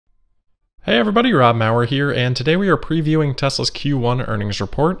Hey everybody, Rob Maurer here, and today we are previewing Tesla's Q1 earnings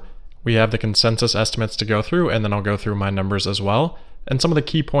report. We have the consensus estimates to go through, and then I'll go through my numbers as well, and some of the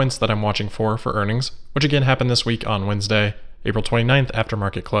key points that I'm watching for earnings, which again happened this week on Wednesday, April 29th after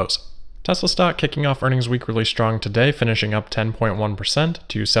market close. Tesla stock kicking off earnings week really strong today, finishing up 10.1%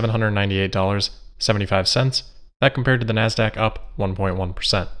 to $798.75. That compared to the NASDAQ up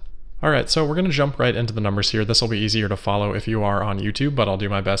 1.1%. Alright, so we're going to jump right into the numbers here. This will be easier to follow if you are on YouTube, but I'll do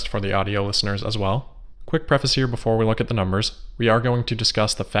my best for the audio listeners as well. Quick preface here before we look at the numbers. We are going to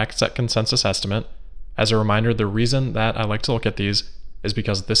discuss the FactSet consensus estimate. As a reminder, the reason that I like to look at these is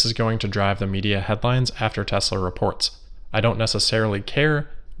because this is going to drive the media headlines after Tesla reports. I don't necessarily care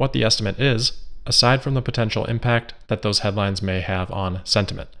what the estimate is, aside from the potential impact that those headlines may have on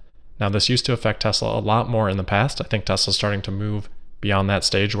sentiment. Now, this used to affect Tesla a lot more in the past. I think Tesla's starting to move beyond that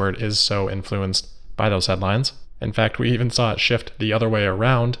stage where it is so influenced by those headlines. In fact, we even saw it shift the other way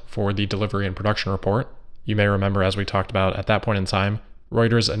around for the delivery and production report. You may remember, as we talked about at that point in time,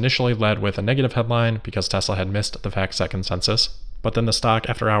 Reuters initially led with a negative headline because Tesla had missed the FactSet consensus, but then the stock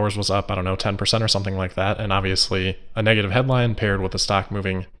after hours was up, 10% or something like that, and obviously a negative headline paired with the stock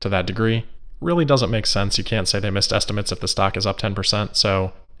moving to that degree really doesn't make sense. You can't say they missed estimates if the stock is up 10%,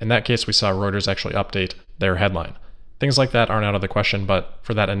 so in that case we saw Reuters actually update their headline. Things like that aren't out of the question, but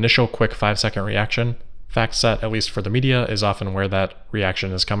for that initial quick 5-second reaction, FactSet, at least for the media, is often where that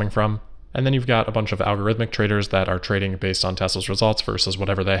reaction is coming from. And then you've got a bunch of algorithmic traders that are trading based on Tesla's results versus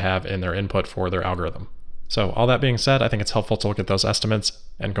whatever they have in their input for their algorithm. So all that being said, I think it's helpful to look at those estimates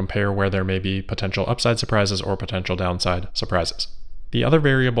and compare where there may be potential upside surprises or potential downside surprises. The other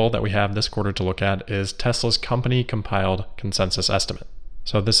variable that we have this quarter to look at is Tesla's company-compiled consensus estimate.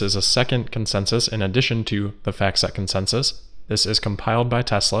 So this is a second consensus in addition to the FactSet consensus. This is compiled by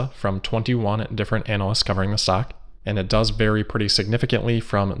Tesla from 21 different analysts covering the stock, and it does vary pretty significantly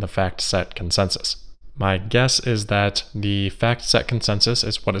from the FactSet consensus. My guess is that the FactSet consensus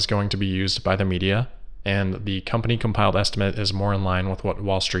is what is going to be used by the media, and the company-compiled estimate is more in line with what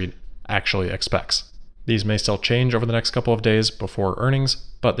Wall Street actually expects. These may still change over the next couple of days before earnings,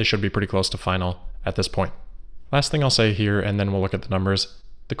 but they should be pretty close to final at this point. Last thing I'll say here, and then we'll look at the numbers.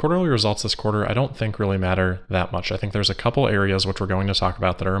 The quarterly results this quarter I don't think really matter that much. I think there's a couple areas which we're going to talk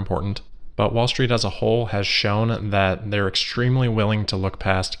about that are important, but Wall Street as a whole has shown that they're extremely willing to look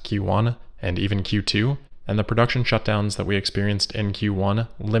past Q1 and even Q2, and the production shutdowns that we experienced in Q1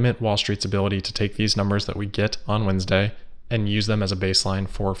 limit Wall Street's ability to take these numbers that we get on Wednesday and use them as a baseline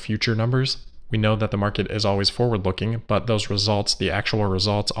for future numbers. We know that the market is always forward-looking, but those results, the actual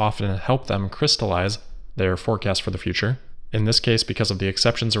results, often help them crystallize their forecast for the future. In this case, because of the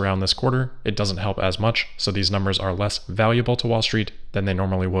exceptions around this quarter, it doesn't help as much, so these numbers are less valuable to Wall Street than they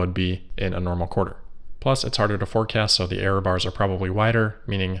normally would be in a normal quarter. Plus, it's harder to forecast, so the error bars are probably wider,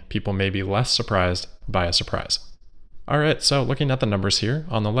 meaning people may be less surprised by a surprise. Alright, so looking at the numbers here,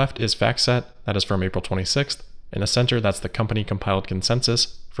 on the left is FactSet, that is from April 26th. In the center, that's the company-compiled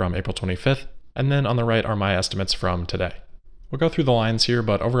consensus from April 25th. And then on the right are my estimates from today. We'll go through the lines here,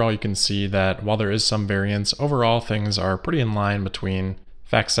 but overall you can see that while there is some variance, overall things are pretty in line between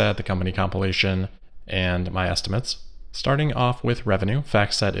FactSet, the company compilation, and my estimates. Starting off with revenue,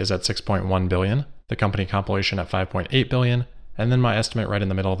 FactSet is at $6.1 billion, the company compilation at $5.8 billion, and then my estimate right in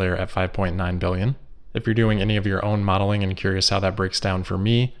the middle there at $5.9 billion. If you're doing any of your own modeling and curious how that breaks down for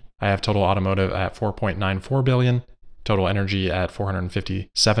me, I have total automotive at $4.94 billion, total energy at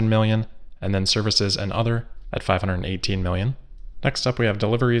 $457 million, and then services and other at $518 million. Next up we have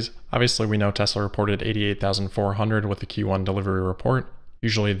deliveries. Obviously we know Tesla reported 88,400 with the Q1 delivery report.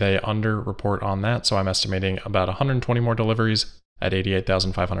 Usually they under-report on that, so I'm estimating about 120 more deliveries at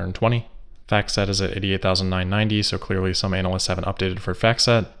 88,520. FactSet is at 88,990, so clearly some analysts haven't updated for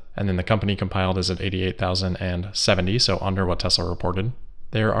FactSet, and then the company compiled is at 88,070, so under what Tesla reported.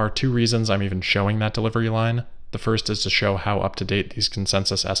 There are two reasons I'm even showing that delivery line. The first is to show how up-to-date these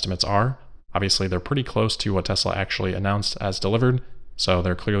consensus estimates are. Obviously, they're pretty close to what Tesla actually announced as delivered, so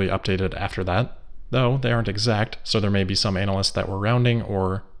they're clearly updated after that. Though they aren't exact, so there may be some analysts that were rounding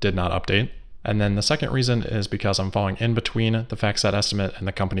or did not update. And then the second reason is because I'm falling in between the FactSet estimate and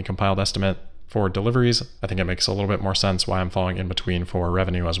the company compiled estimate for deliveries. I think it makes a little bit more sense why I'm falling in between for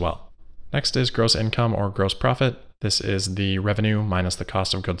revenue as well. Next is gross income or gross profit. This is the revenue minus the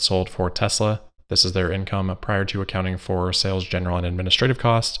cost of goods sold for Tesla. This is their income prior to accounting for sales, general, and administrative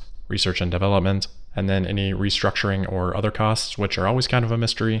costs, research and development, and then any restructuring or other costs, which are always kind of a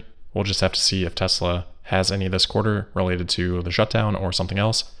mystery. We'll just have to see if Tesla has any this quarter related to the shutdown or something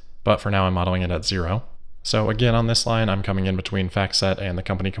else, but for now I'm modeling it at 0. So again, on this line, I'm coming in between FactSet and the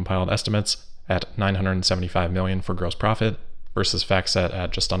company compiled estimates at $975 million for gross profit versus FactSet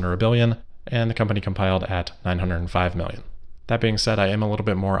at just under $1 billion and the company compiled at $905 million. That being said, I am a little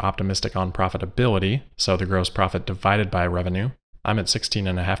bit more optimistic on profitability, so the gross profit divided by revenue. I'm at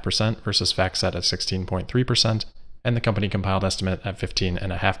 16.5% versus FactSet at 16.3%, and the company compiled estimate at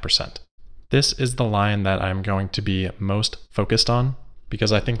 15.5%. This is the line that I'm going to be most focused on,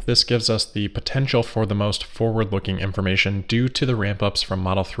 because I think this gives us the potential for the most forward-looking information due to the ramp-ups from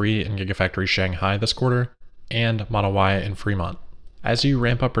Model 3 in Gigafactory Shanghai this quarter and Model Y in Fremont. As you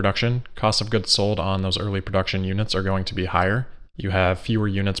ramp up production, costs of goods sold on those early production units are going to be higher. You have fewer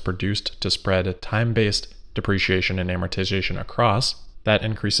units produced to spread time-based depreciation and amortization across. That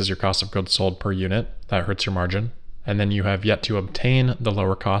increases your cost of goods sold per unit. That hurts your margin. And then you have yet to obtain the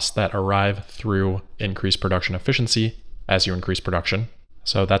lower costs that arrive through increased production efficiency as you increase production.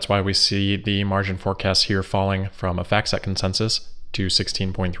 So that's why we see the margin forecast here falling from a FactSet consensus to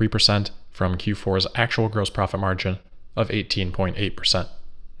 16.3% from Q4's actual gross profit margin of 18.8%.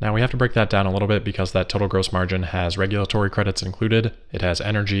 Now we have to break that down a little bit because that total gross margin has regulatory credits included, it has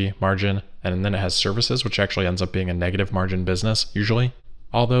energy margin, and then it has services, which actually ends up being a negative margin business usually.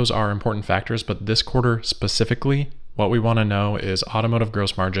 All those are important factors, but this quarter specifically, what we want to know is automotive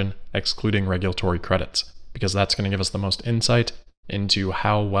gross margin excluding regulatory credits, because that's going to give us the most insight into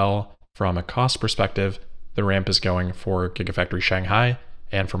how well, from a cost perspective, the ramp is going for Gigafactory Shanghai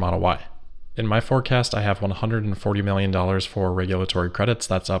and for Model Y. In my forecast, I have $140 million for regulatory credits.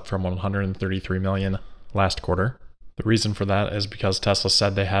 That's up from $133 million last quarter. The reason for that is because Tesla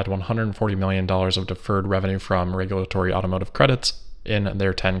said they had $140 million of deferred revenue from regulatory automotive credits in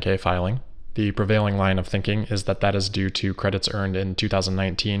their 10K filing. The prevailing line of thinking is that that is due to credits earned in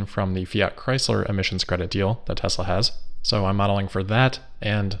 2019 from the Fiat Chrysler emissions credit deal that Tesla has. So I'm modeling for that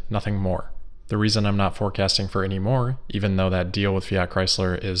and nothing more. The reason I'm not forecasting for any more, even though that deal with Fiat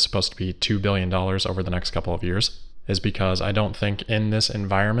Chrysler is supposed to be $2 billion over the next couple of years, is because I don't think in this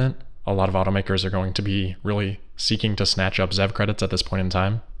environment, a lot of automakers are going to be really seeking to snatch up ZEV credits at this point in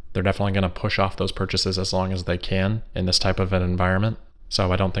time. They're definitely going to push off those purchases as long as they can in this type of an environment.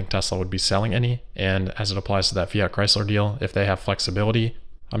 So I don't think Tesla would be selling any. And as it applies to that Fiat Chrysler deal, if they have flexibility,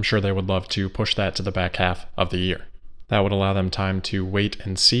 I'm sure they would love to push that to the back half of the year. That would allow them time to wait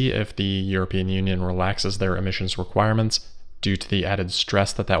and see if the European Union relaxes their emissions requirements due to the added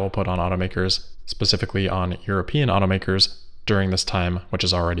stress that will put on automakers, specifically on European automakers during this time, which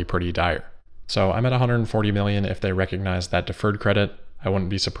is already pretty dire. So I'm at $140 million if they recognize that deferred credit. I wouldn't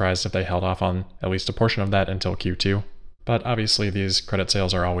be surprised if they held off on at least a portion of that until Q2. But obviously these credit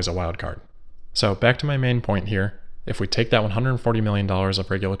sales are always a wild card. So back to my main point here, if we take that $140 million of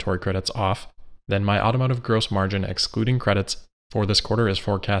regulatory credits off, then my automotive gross margin excluding credits for this quarter is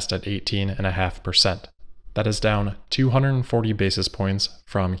forecast at 18.5%. That is down 240 basis points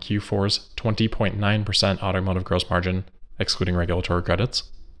from Q4's 20.9% automotive gross margin excluding regulatory credits.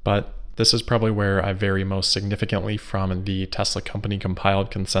 But this is probably where I vary most significantly from the Tesla company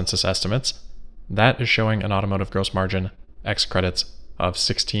compiled consensus estimates. That is showing an automotive gross margin ex credits of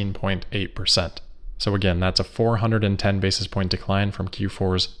 16.8%. So again, that's a 410 basis point decline from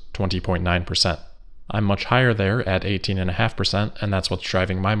Q4's 20.9%. I'm much higher there at 18.5%, and that's what's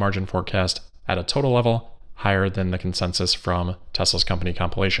driving my margin forecast at a total level higher than the consensus from Tesla's company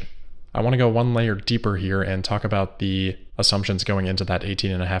compilation. I want to go one layer deeper here and talk about the assumptions going into that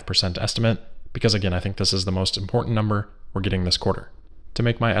 18.5% estimate, because again, I think this is the most important number we're getting this quarter. To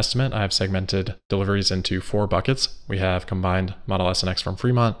make my estimate, I've segmented deliveries into 4 buckets. We have combined Model S and X from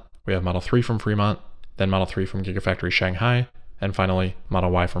Fremont, we have Model 3 from Fremont, then Model 3 from Gigafactory Shanghai, and finally Model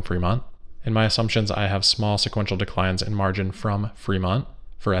Y from Fremont. In my assumptions, I have small sequential declines in margin from Fremont.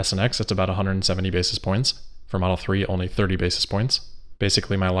 For S and X, it's about 170 basis points. For Model 3, only 30 basis points.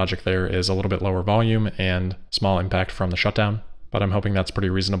 Basically, my logic there is a little bit lower volume and small impact from the shutdown, but I'm hoping that's pretty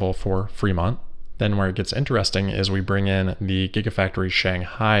reasonable for Fremont. Then where it gets interesting is we bring in the Gigafactory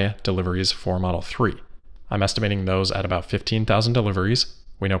Shanghai deliveries for Model 3. I'm estimating those at about 15,000 deliveries.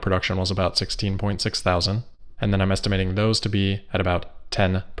 We know production was about 16.6 thousand. And then I'm estimating those to be at about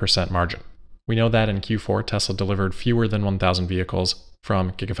 10% margin. We know that in Q4, Tesla delivered fewer than 1,000 vehicles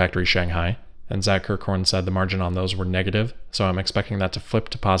from Gigafactory Shanghai, and Zach Kirkhorn said the margin on those were negative, so I'm expecting that to flip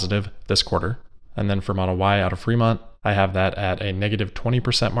to positive this quarter. And then for Model Y out of Fremont, I have that at a negative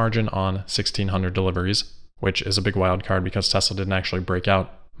 20% margin on 1,600 deliveries, which is a big wild card because Tesla didn't actually break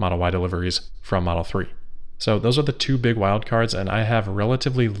out Model Y deliveries from Model 3. So those are the 2 big wild cards, and I have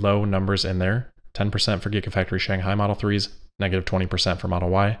relatively low numbers in there, 10% for Gigafactory Shanghai Model 3s, negative 20% for Model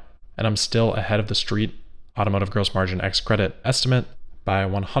Y, and I'm still ahead of the street automotive gross margin ex credit estimate by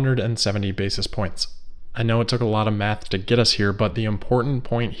 170 basis points. I know it took a lot of math to get us here, but the important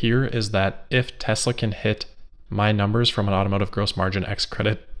point here is that if Tesla can hit my numbers from an automotive gross margin ex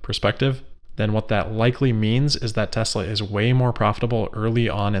credit perspective, then what that likely means is that Tesla is way more profitable early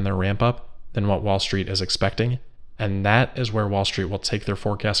on in their ramp up than what Wall Street is expecting. And that is where Wall Street will take their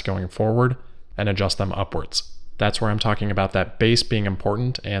forecasts going forward and adjust them upwards. That's where I'm talking about that base being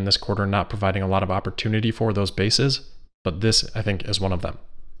important and this quarter not providing a lot of opportunity for those bases, but this I think is one of them.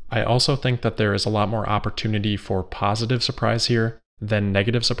 I also think that there is a lot more opportunity for positive surprise here than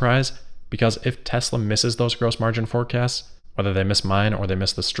negative surprise, because if Tesla misses those gross margin forecasts, whether they miss mine or they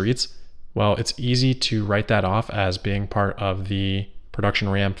miss the streets, well, it's easy to write that off as being part of the production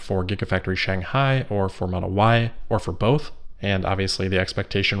ramp for Gigafactory Shanghai or for Model Y or for both. And obviously the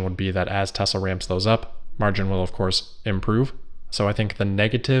expectation would be that as Tesla ramps those up, margin will of course improve. So I think the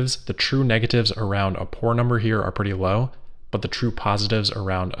negatives, the true negatives around a poor number here are pretty low, but the true positives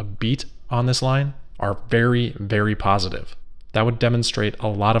around a beat on this line are very, very positive. That would demonstrate a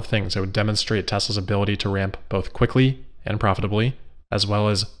lot of things. It would demonstrate Tesla's ability to ramp both quickly and profitably, as well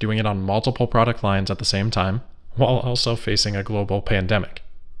as doing it on multiple product lines at the same time, while also facing a global pandemic.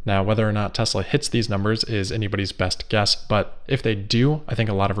 Now, whether or not Tesla hits these numbers is anybody's best guess, but if they do, I think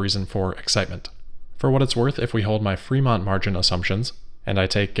a lot of reason for excitement. For what it's worth, if we hold my Fremont margin assumptions, and I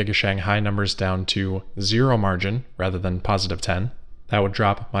take Giga Shanghai numbers down to 0 margin rather than positive 10, that would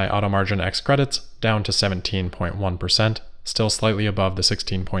drop my auto margin X credits down to 17.1%, still slightly above the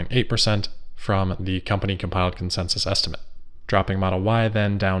 16.8% from the company compiled consensus estimate. Dropping Model Y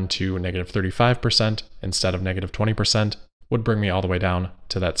then down to negative 35% instead of negative 20% would bring me all the way down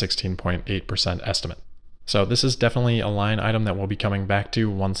to that 16.8% estimate. So this is definitely a line item that we'll be coming back to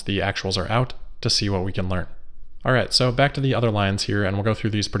once the actuals are out to see what we can learn. All right, so back to the other lines here, and we'll go through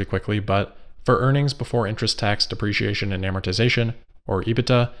these pretty quickly, but for earnings before interest, tax, depreciation, and amortization, or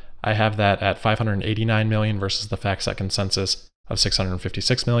EBITDA, I have that at $589 million versus the FactSet consensus of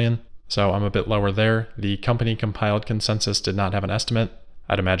 $656 million. So I'm a bit lower there. The company compiled consensus did not have an estimate.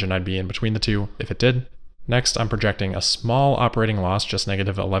 I'd imagine I'd be in between the two if it did. Next, I'm projecting a small operating loss, just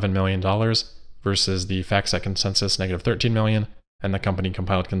negative $11 million, versus the FactSet consensus negative $13 million, and the company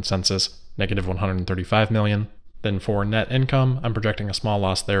compiled consensus negative $135 million. Then for net income, I'm projecting a small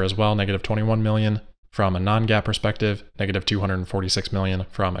loss there as well, negative $21 million from a non-GAAP perspective, negative $246 million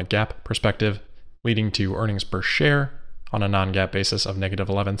from a GAAP perspective, leading to earnings per share on a non-GAAP basis of negative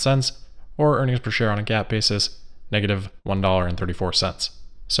 11 cents, or earnings per share on a GAAP basis, negative $1.34.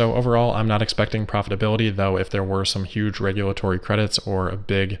 So overall, I'm not expecting profitability, though if there were some huge regulatory credits or a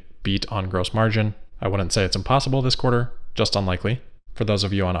big beat on gross margin, I wouldn't say it's impossible this quarter, just unlikely. For those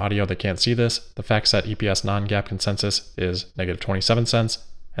of you on audio that can't see this, the FactSet EPS non-GAAP consensus is negative 27 cents,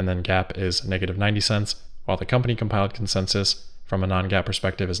 and then GAAP is negative 90 cents, while the company compiled consensus from a non-GAAP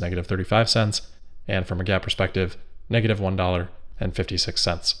perspective is negative 35 cents, and from a GAAP perspective, negative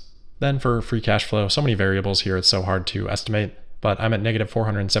 $1.56. Then for free cash flow, so many variables here, it's so hard to estimate, but I'm at negative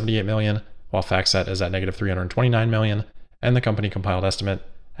 $478 million, while FactSet is at negative $329 million, and the company compiled estimate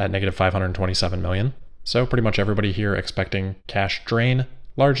at negative $527 million. So pretty much everybody here expecting cash drain,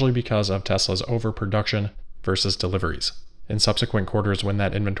 largely because of Tesla's overproduction versus deliveries. In subsequent quarters, when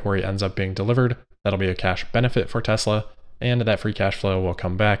that inventory ends up being delivered, that'll be a cash benefit for Tesla, and that free cash flow will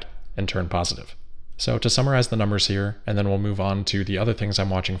come back and turn positive. So to summarize the numbers here, and then we'll move on to the other things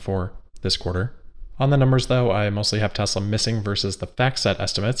I'm watching for this quarter. On the numbers though, I mostly have Tesla missing versus the FactSet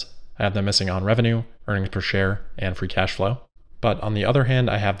estimates. I have them missing on revenue, earnings per share, and free cash flow. But on the other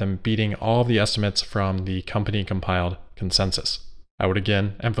hand, I have them beating all of the estimates from the company compiled consensus. I would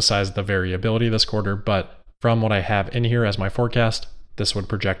again emphasize the variability this quarter, but from what I have in here as my forecast, this would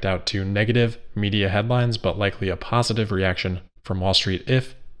project out to negative media headlines, but likely a positive reaction from Wall Street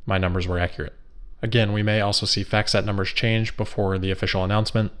if my numbers were accurate. Again, we may also see FactSet numbers change before the official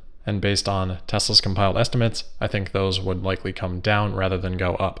announcement, and based on Tesla's compiled estimates, I think those would likely come down rather than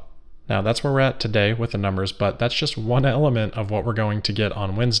go up. Now that's where we're at today with the numbers, but that's just one element of what we're going to get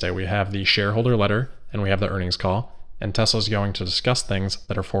on Wednesday. We have the shareholder letter and we have the earnings call, and Tesla's going to discuss things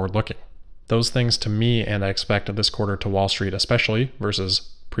that are forward-looking. Those things to me, and I expect this quarter to Wall Street especially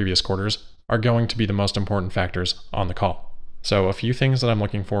versus previous quarters, are going to be the most important factors on the call. So a few things that I'm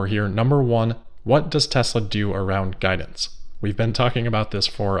looking for here. Number one, what does Tesla do around guidance? We've been talking about this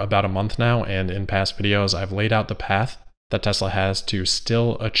for about a month now, and in past videos I've laid out the path that Tesla has to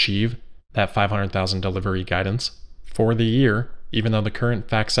still achieve that 500,000 delivery guidance for the year, even though the current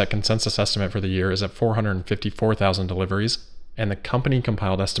FactSet consensus estimate for the year is at 454,000 deliveries, and the company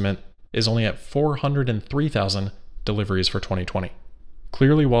compiled estimate is only at 403,000 deliveries for 2020.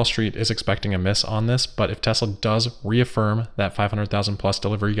 Clearly, Wall Street is expecting a miss on this, but if Tesla does reaffirm that 500,000 plus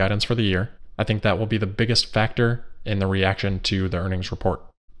delivery guidance for the year, I think that will be the biggest factor in the reaction to the earnings report.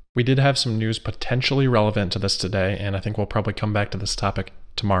 We did have some news potentially relevant to this today, and I think we'll probably come back to this topic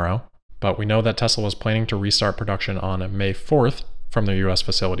tomorrow. but we know that Tesla was planning to restart production on May 4th from their US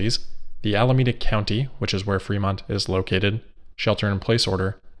facilities. The Alameda County, which is where Fremont is located, shelter-in-place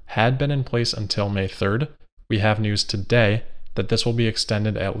order had been in place until May 3rd. We have news today that this will be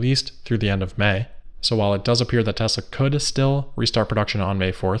extended at least through the end of May. So while it does appear that Tesla could still restart production on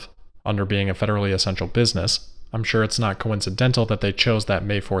May 4th, under being a federally essential business, I'm sure it's not coincidental that they chose that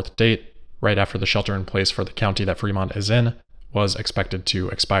May 4th date right after the shelter-in-place for the county that Fremont is in was expected to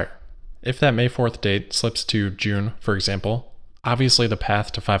expire. If that May 4th date slips to June, for example, obviously the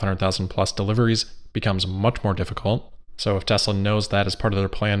path to 500,000 plus deliveries becomes much more difficult. So if Tesla knows that as part of their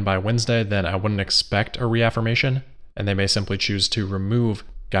plan by Wednesday, then I wouldn't expect a reaffirmation, and they may simply choose to remove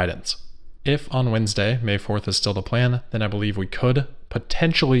guidance. If on Wednesday, May 4th is still the plan, then I believe we could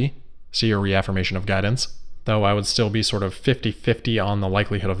potentially see a reaffirmation of guidance, though I would still be sort of 50-50 on the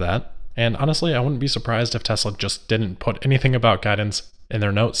likelihood of that. And honestly, I wouldn't be surprised if Tesla just didn't put anything about guidance in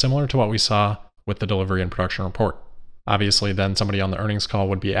their note, similar to what we saw with the delivery and production report. Obviously, then somebody on the earnings call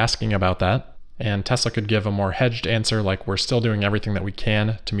would be asking about that, and Tesla could give a more hedged answer like we're still doing everything that we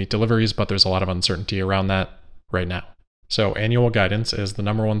can to meet deliveries, but there's a lot of uncertainty around that right now. So annual guidance is the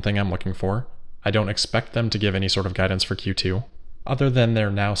number one thing I'm looking for. I don't expect them to give any sort of guidance for Q2, other than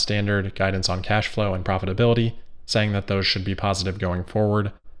their now standard guidance on cash flow and profitability, saying that those should be positive going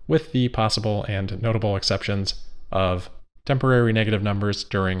forward, with the possible and notable exceptions of temporary negative numbers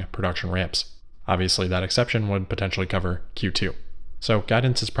during production ramps. Obviously, that exception would potentially cover Q2. So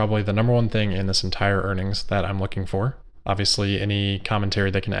guidance is probably the number one thing in this entire earnings that I'm looking for. Obviously, any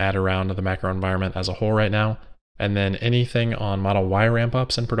commentary they can add around the macro environment as a whole right now, and then anything on Model Y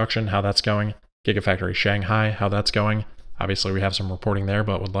ramp-ups in production, how that's going, Gigafactory Shanghai, how that's going. Obviously, we have some reporting there,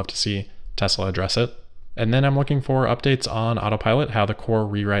 but would love to see Tesla address it. And then I'm looking for updates on Autopilot, how the core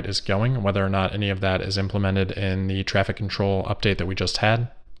rewrite is going, whether or not any of that is implemented in the traffic control update that we just had,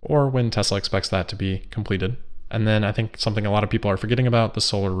 or when Tesla expects that to be completed. And then I think something a lot of people are forgetting about, the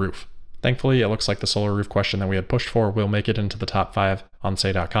solar roof. Thankfully, it looks like the solar roof question that we had pushed for will make it into the top 5 on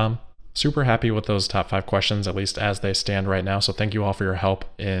say.com. Super happy with those top 5 questions, at least as they stand right now. So thank you all for your help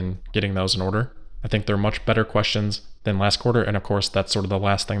in getting those in order. I think they're much better questions than last quarter. And of course, that's sort of the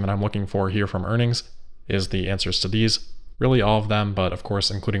last thing that I'm looking for here from earnings is the answers to these. Really all of them, but of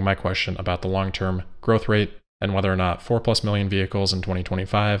course, including my question about the long-term growth rate and whether or not 4+ million vehicles in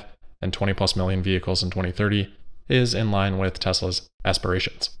 2025 and 20+ million vehicles in 2030 is in line with Tesla's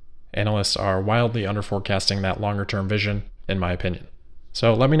aspirations. Analysts are wildly under-forecasting that longer-term vision, in my opinion.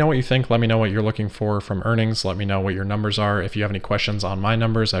 So let me know what you think. Let me know what you're looking for from earnings. Let me know what your numbers are. If you have any questions on my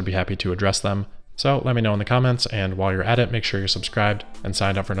numbers, I'd be happy to address them. So let me know in the comments, and while you're at it, make sure you're subscribed and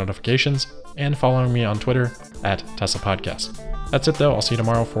signed up for notifications, and following me on Twitter at Tesla Podcast. That's it though. I'll see you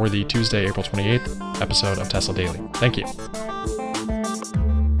tomorrow for the Tuesday, April 28th episode of Tesla Daily. Thank you.